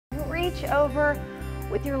reach over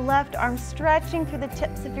with your left arm, stretching through the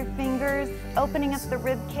tips of your fingers, opening up the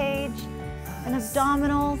rib cage and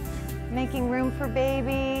abdominals, making room for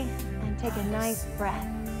baby, and take a nice breath.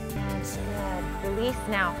 That's good. Release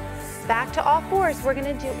now. Back to all fours. We're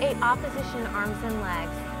gonna do 8 opposition arms and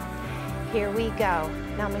legs. Here we go.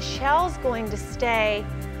 Now Michelle's going to stay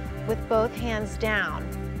with both hands down.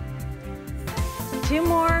 2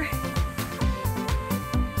 more.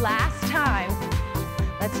 Last time.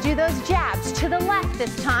 Let's do those jabs to the left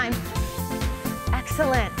this time.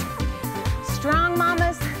 Excellent. Strong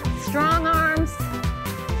mamas, strong arms.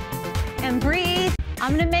 And breathe.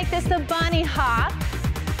 I'm gonna make this a bunny hop.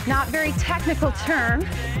 Not very technical term,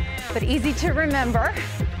 but easy to remember.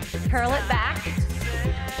 Curl it back.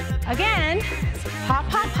 Again, hop,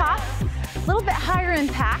 hop, hop. A little bit higher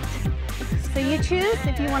impact. So you choose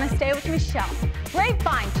if you want to stay with Michelle.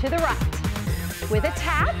 Grapevine to the right. With a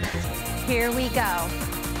tap, here we go.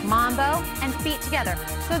 Mambo and feet together.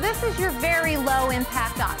 So this is your very low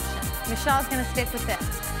impact option. Michelle's gonna stick with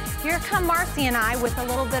this. Here come Marcy and I with a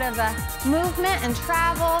little bit of a movement and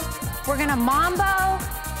travel. We're gonna mambo,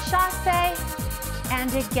 chasse,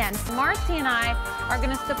 and again. Marcy and I are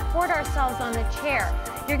gonna support ourselves on the chair.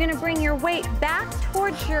 You're gonna bring your weight back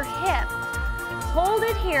towards your hip. Hold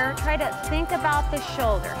it here, try to think about the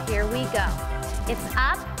shoulder. Here we go. It's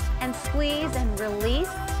up and squeeze and release,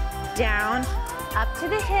 down, up to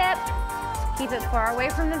the hip. Keep it far away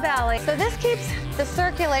from the belly. So this keeps the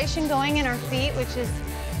circulation going in our feet, which is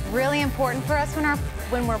really important for us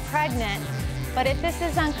when we're pregnant. But if this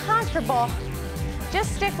is uncomfortable,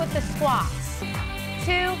 just stick with the squats.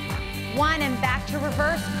 2, 1, and back to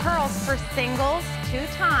reverse curls for singles 2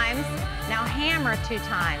 times. Now hammer 2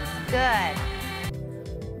 times. Good.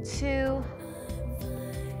 2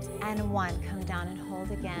 and 1. Come down and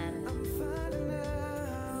hold again.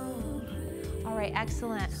 All right,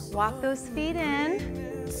 excellent. Walk those feet in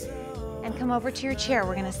and come over to your chair.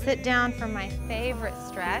 We're gonna sit down for my favorite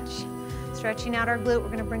stretch. Stretching out our glute, we're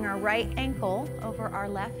gonna bring our right ankle over our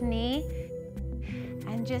left knee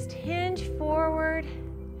and just hinge forward,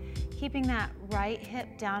 keeping that right hip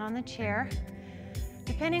down on the chair.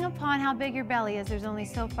 Depending upon how big your belly is, there's only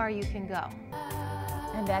so far you can go.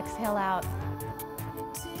 And exhale out.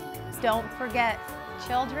 Don't forget,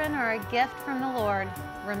 children are a gift from the Lord.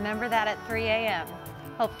 Remember that at 3 a.m.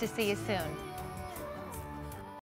 Hope to see you soon.